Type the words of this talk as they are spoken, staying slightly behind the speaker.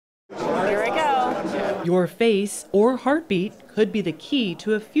Here we go. Your face or heartbeat could be the key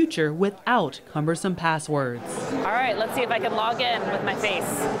to a future without cumbersome passwords. All right, let's see if I can log in with my face.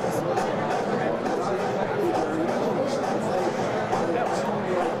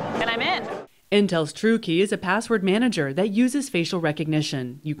 And I'm in. Intel's TrueKey is a password manager that uses facial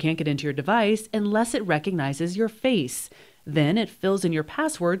recognition. You can't get into your device unless it recognizes your face. Then it fills in your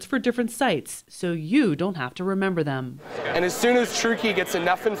passwords for different sites, so you don't have to remember them. And as soon as TrueKey gets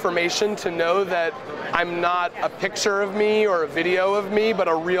enough information to know that I'm not a picture of me or a video of me, but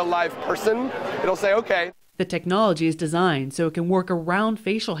a real live person, it'll say, okay. The technology is designed so it can work around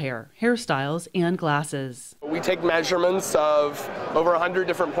facial hair, hairstyles, and glasses. We take measurements of over 100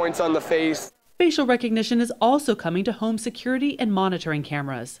 different points on the face. Facial recognition is also coming to home security and monitoring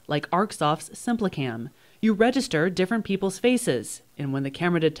cameras, like Arcsoft's SimpliCam. You register different people's faces, and when the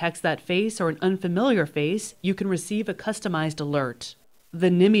camera detects that face or an unfamiliar face, you can receive a customized alert. The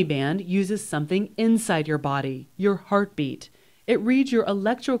NIMI band uses something inside your body, your heartbeat. It reads your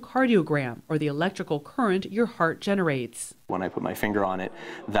electrocardiogram, or the electrical current your heart generates. When I put my finger on it,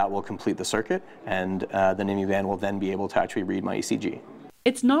 that will complete the circuit, and the NIMI band will then be able to actually read my ECG.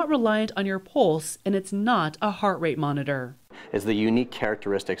 It's not reliant on your pulse, and it's not a heart rate monitor. It's the unique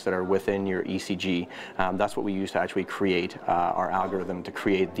characteristics that are within your ECG. That's what we use to actually create our algorithm to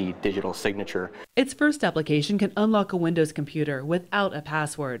create the digital signature. Its first application can unlock a Windows computer without a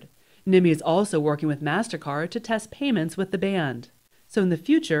password. NIMI is also working with MasterCard to test payments with the band. So in the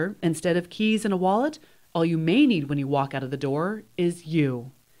future, instead of keys and a wallet, all you may need when you walk out of the door is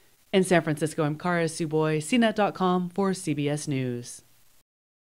you. In San Francisco, I'm Tsuboi, CNET.com for CBS News.